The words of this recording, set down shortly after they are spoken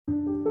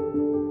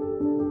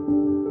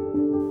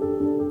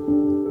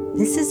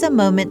This is a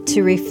moment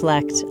to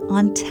reflect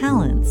on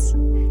talents,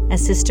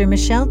 as Sister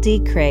Michelle D.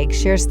 Craig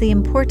shares the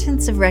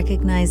importance of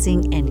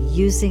recognizing and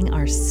using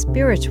our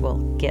spiritual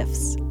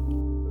gifts.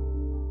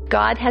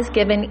 God has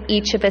given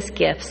each of us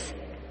gifts.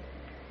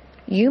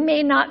 You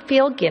may not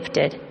feel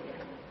gifted,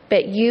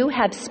 but you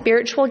have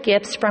spiritual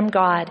gifts from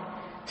God,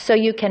 so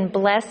you can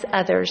bless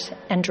others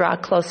and draw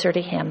closer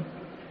to Him.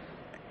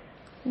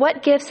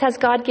 What gifts has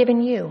God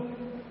given you?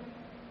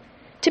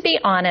 To be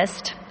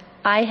honest,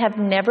 I have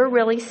never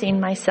really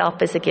seen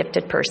myself as a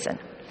gifted person.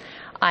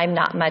 I'm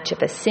not much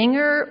of a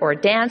singer or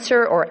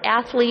dancer or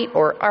athlete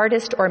or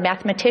artist or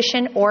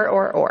mathematician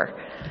or.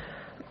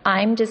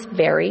 I'm just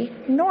very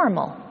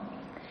normal.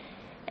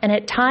 And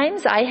at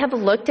times I have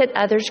looked at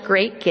others'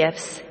 great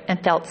gifts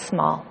and felt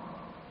small.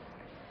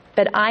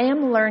 But I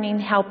am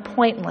learning how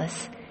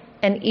pointless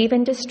and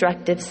even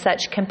destructive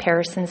such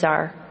comparisons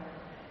are.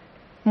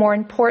 More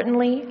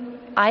importantly,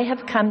 I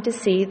have come to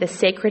see the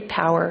sacred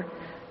power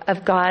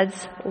of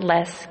God's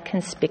less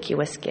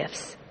conspicuous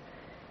gifts,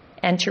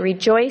 and to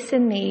rejoice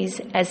in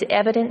these as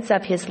evidence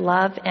of His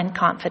love and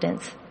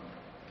confidence.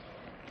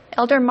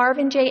 Elder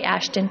Marvin J.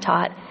 Ashton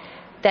taught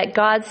that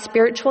God's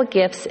spiritual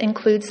gifts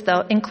include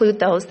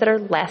those that are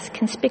less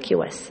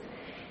conspicuous,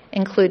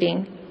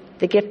 including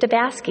the gift of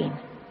asking,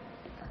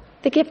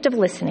 the gift of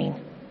listening,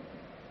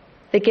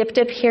 the gift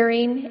of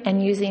hearing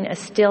and using a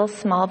still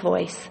small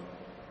voice,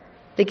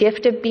 the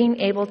gift of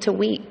being able to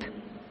weep,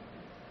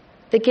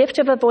 the gift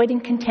of avoiding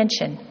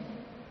contention,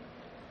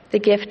 the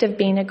gift of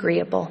being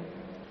agreeable,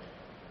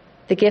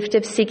 the gift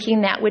of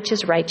seeking that which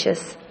is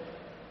righteous,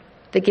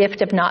 the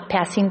gift of not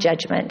passing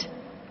judgment,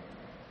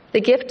 the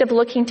gift of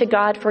looking to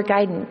God for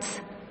guidance,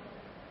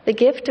 the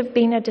gift of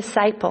being a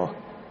disciple,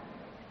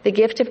 the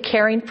gift of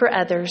caring for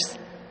others,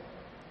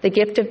 the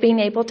gift of being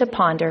able to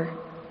ponder,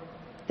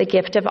 the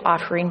gift of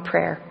offering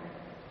prayer.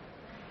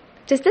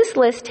 Does this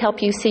list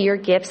help you see your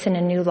gifts in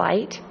a new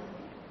light?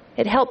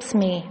 It helps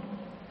me.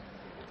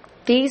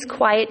 These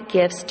quiet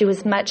gifts do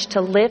as much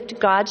to lift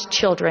God's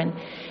children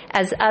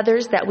as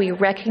others that we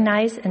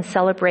recognize and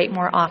celebrate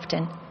more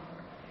often.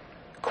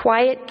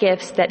 Quiet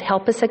gifts that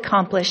help us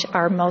accomplish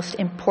our most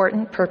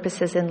important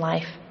purposes in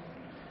life.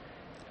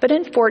 But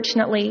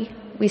unfortunately,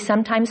 we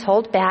sometimes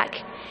hold back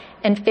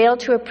and fail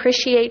to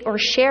appreciate or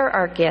share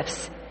our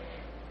gifts,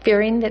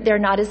 fearing that they're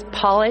not as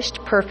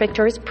polished, perfect,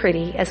 or as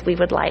pretty as we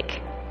would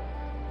like.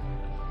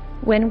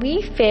 When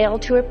we fail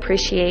to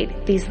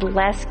appreciate these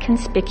less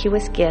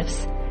conspicuous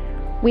gifts,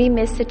 we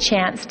miss a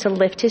chance to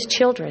lift His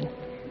children,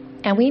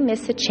 and we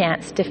miss a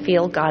chance to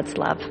feel God's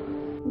love.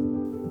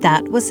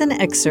 That was an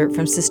excerpt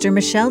from Sister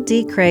Michelle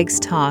D. Craig's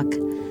talk,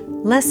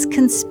 Less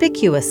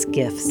Conspicuous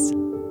Gifts.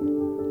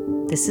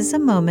 This is a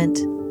moment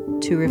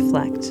to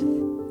reflect.